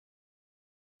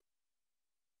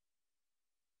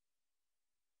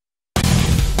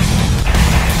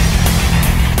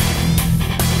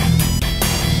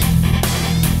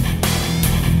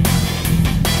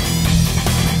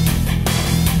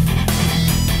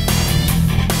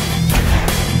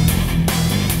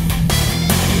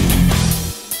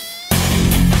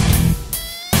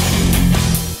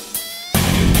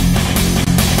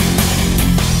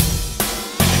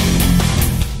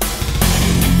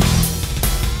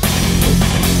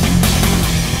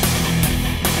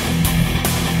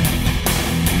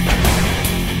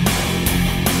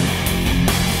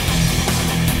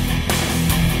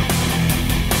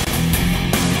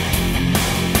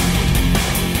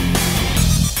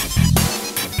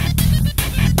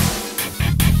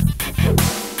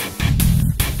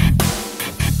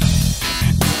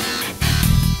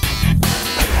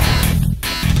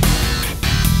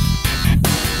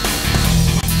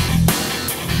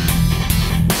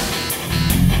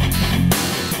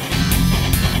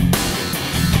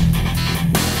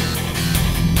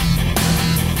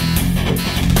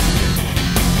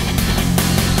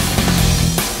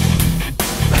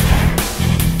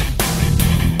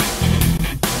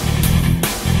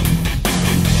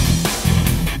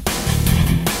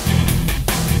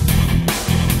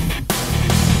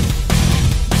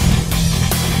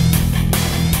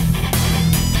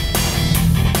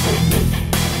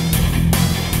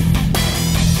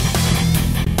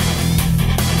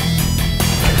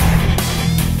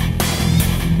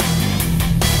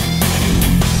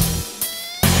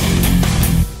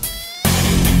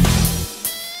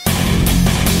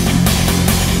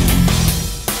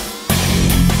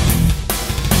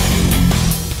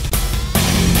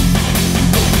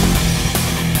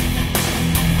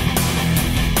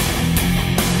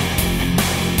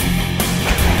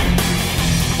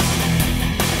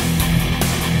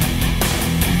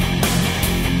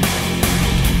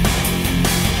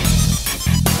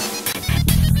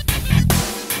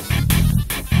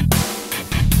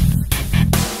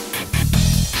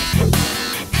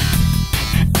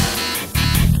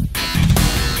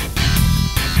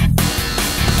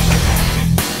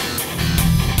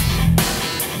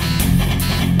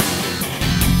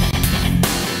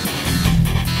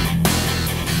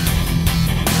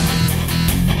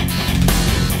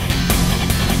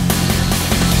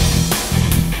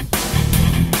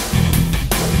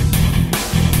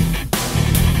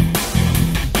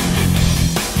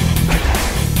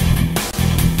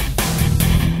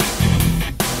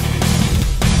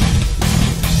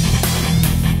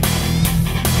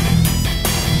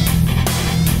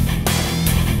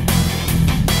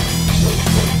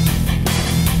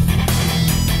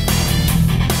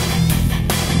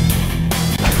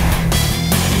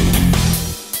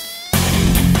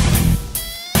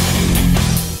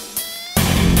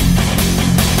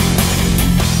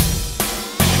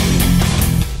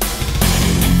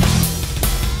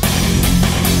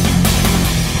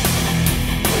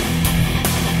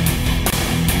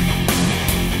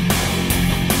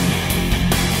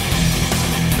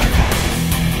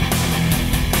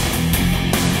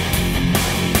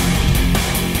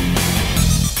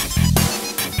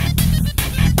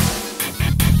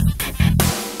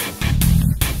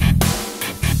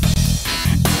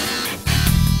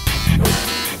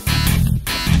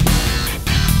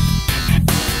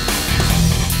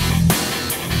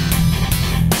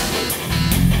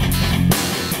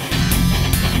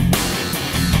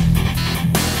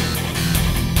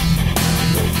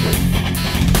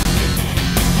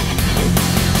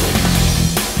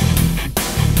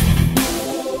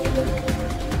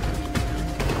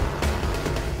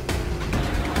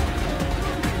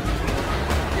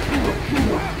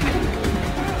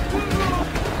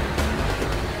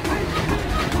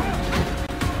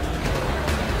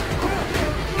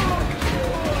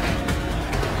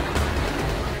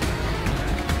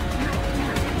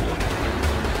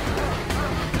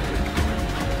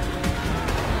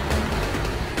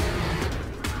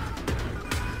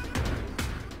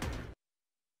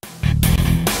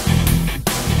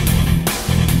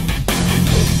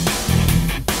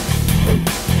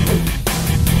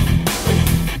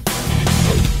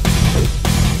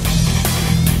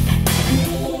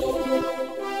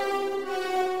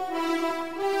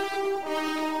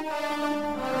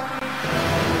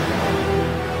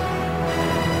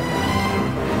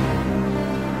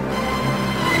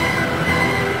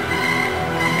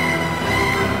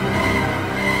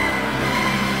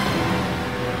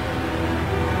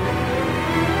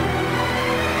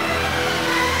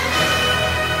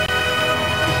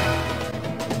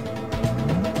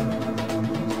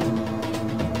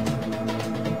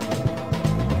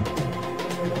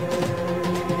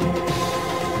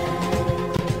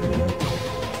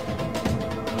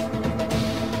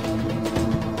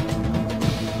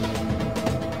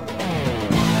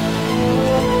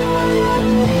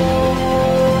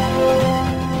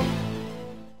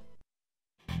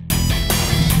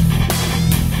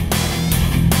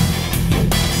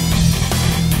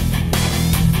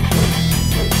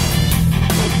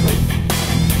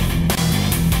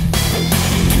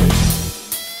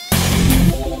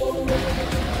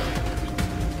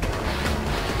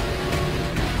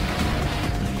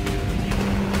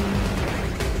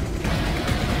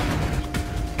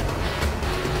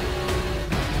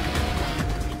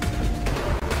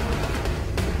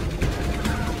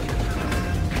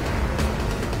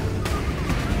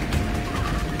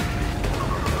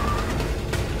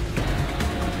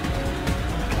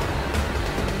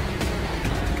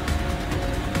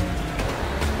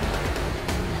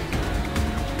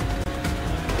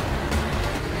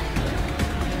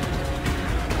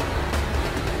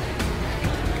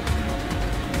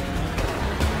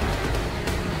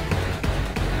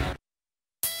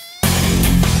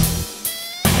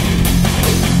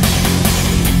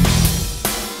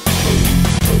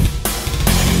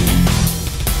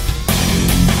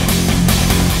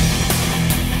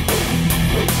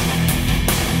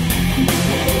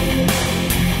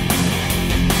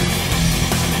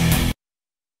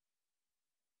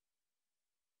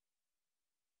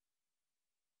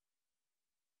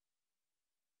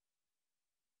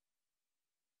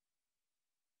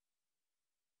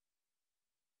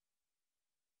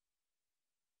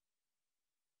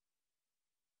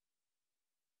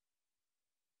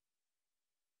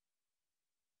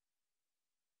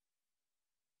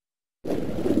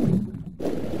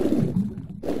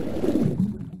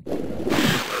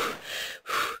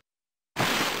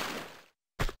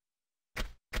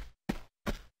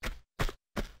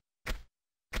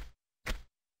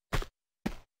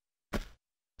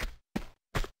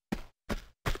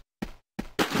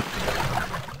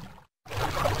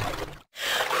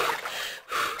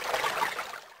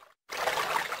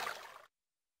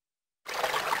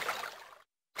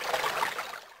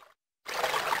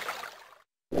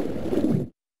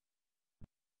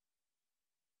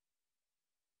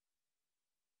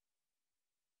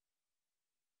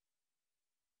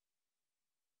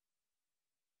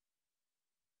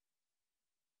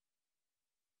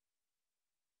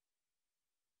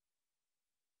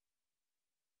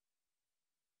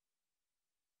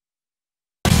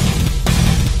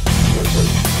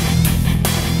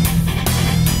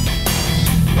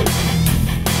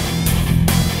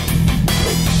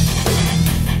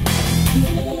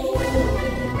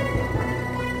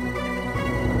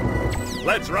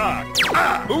let's rock.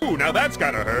 Ah! Ooh, now that's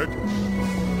gotta hurt.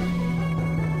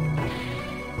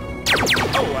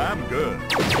 Oh, I'm good.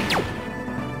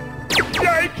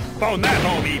 Yikes! Phone that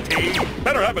home, E.T.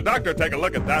 Better have a doctor take a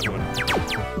look at that one.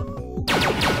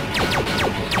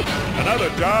 Another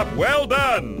job well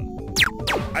done.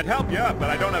 I'd help you out, but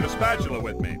I don't have a spatula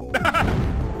with me.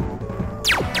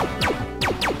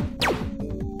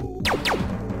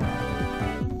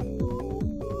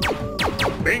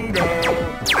 Bingo!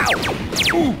 Ow!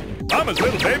 Ooh! Mama's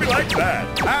little baby likes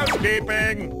that.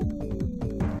 Housekeeping!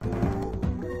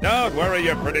 Don't worry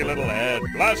your pretty little head.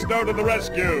 Blasto to the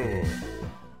rescue!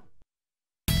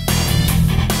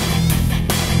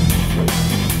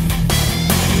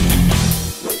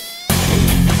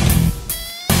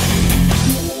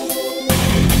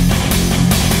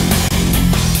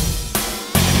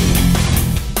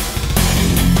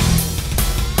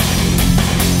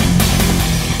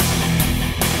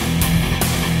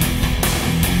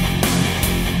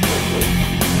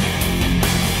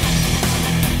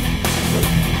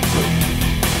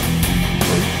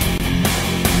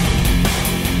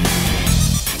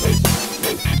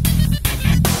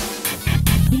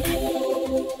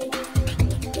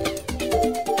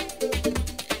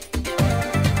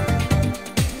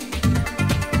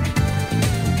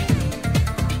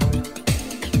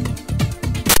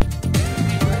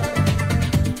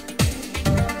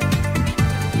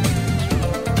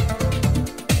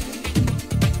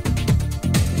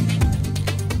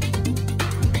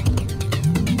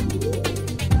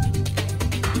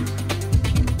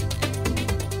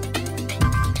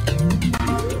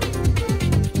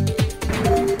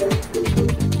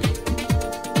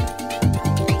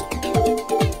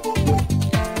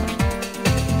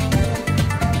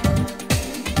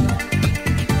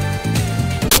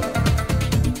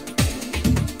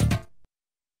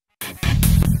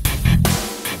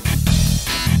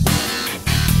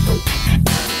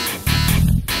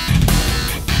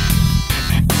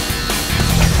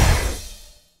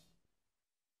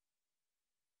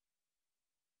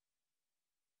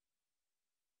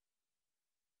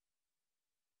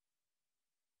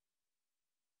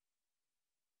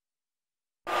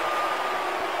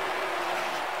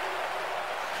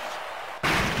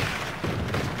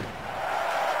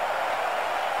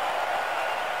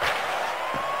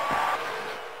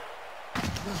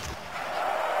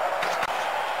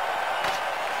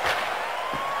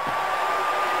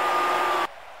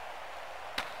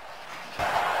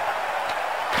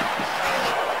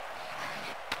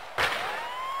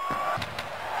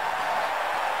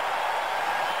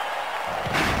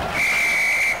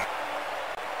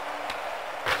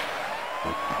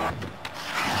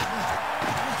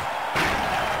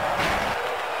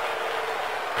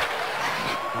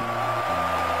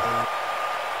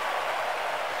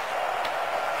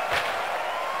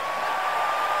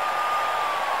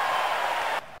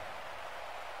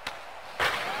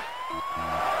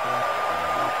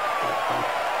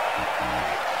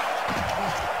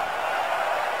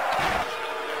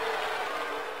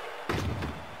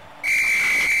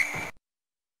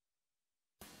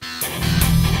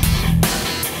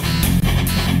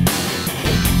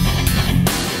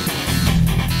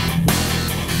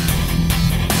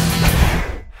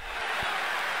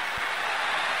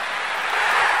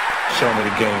 Show me the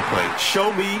gameplay.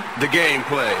 Show me the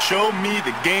gameplay. Show me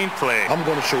the gameplay. I'm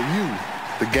gonna show you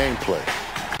the gameplay.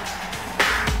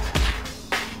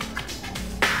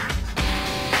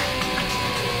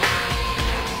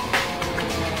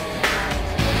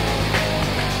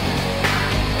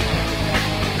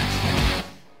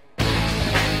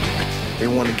 They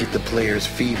want to get the players'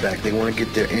 feedback. They want to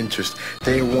get their interest.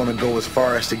 They want to go as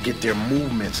far as to get their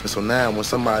movements. And so now when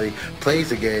somebody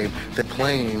plays a game, they're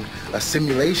playing a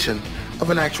simulation of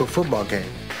an actual football game.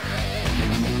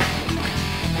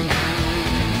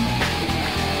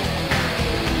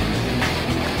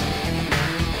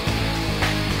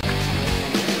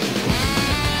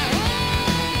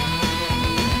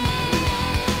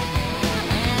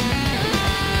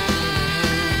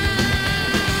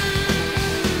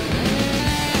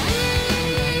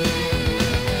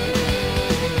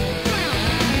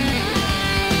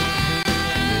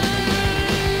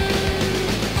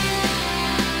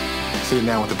 Sitting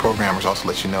down with the programmers also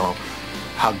lets you know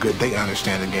how good they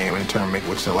understand the game and in turn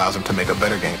which allows them to make a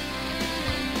better game.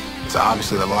 So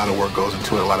obviously a lot of work goes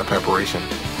into it, a lot of preparation.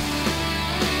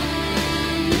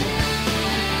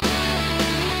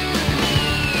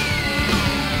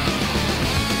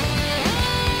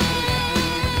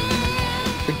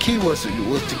 The key was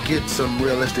to get some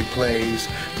realistic plays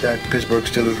that Pittsburgh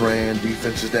Steelers ran,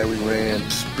 defenses that we ran,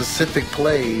 specific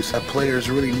plays that players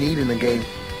really need in the game.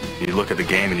 You look at the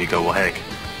game and you go, well, heck,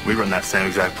 we run that same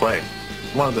exact play.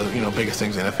 One of the biggest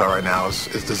things in the NFL right now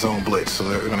is the zone blitz. So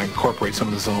they're going to incorporate some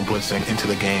of the zone blitzing into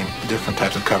the game, different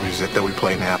types of coverages that we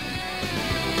play now.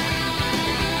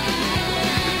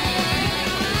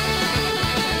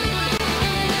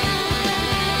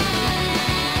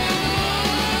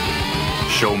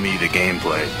 Show me the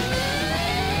gameplay.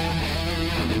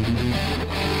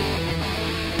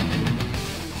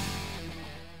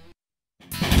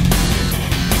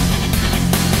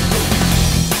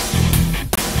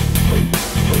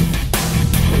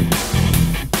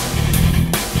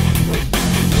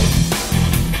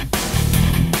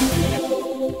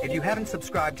 If you haven't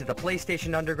subscribed to the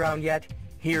PlayStation Underground yet,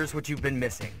 here's what you've been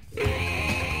missing.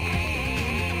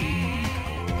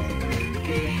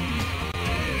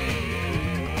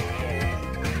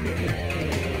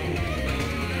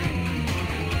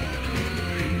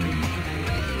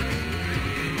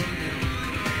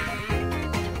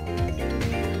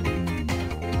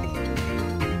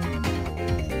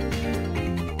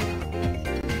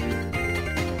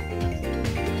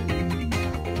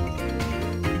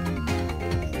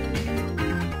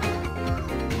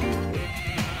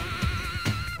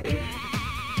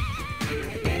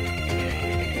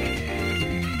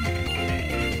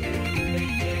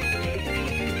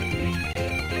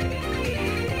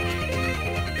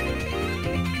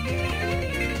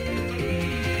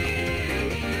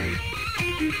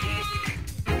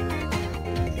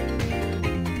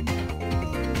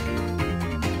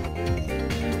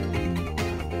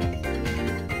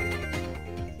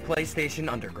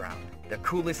 PlayStation Underground, the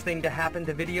coolest thing to happen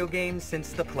to video games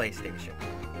since the PlayStation.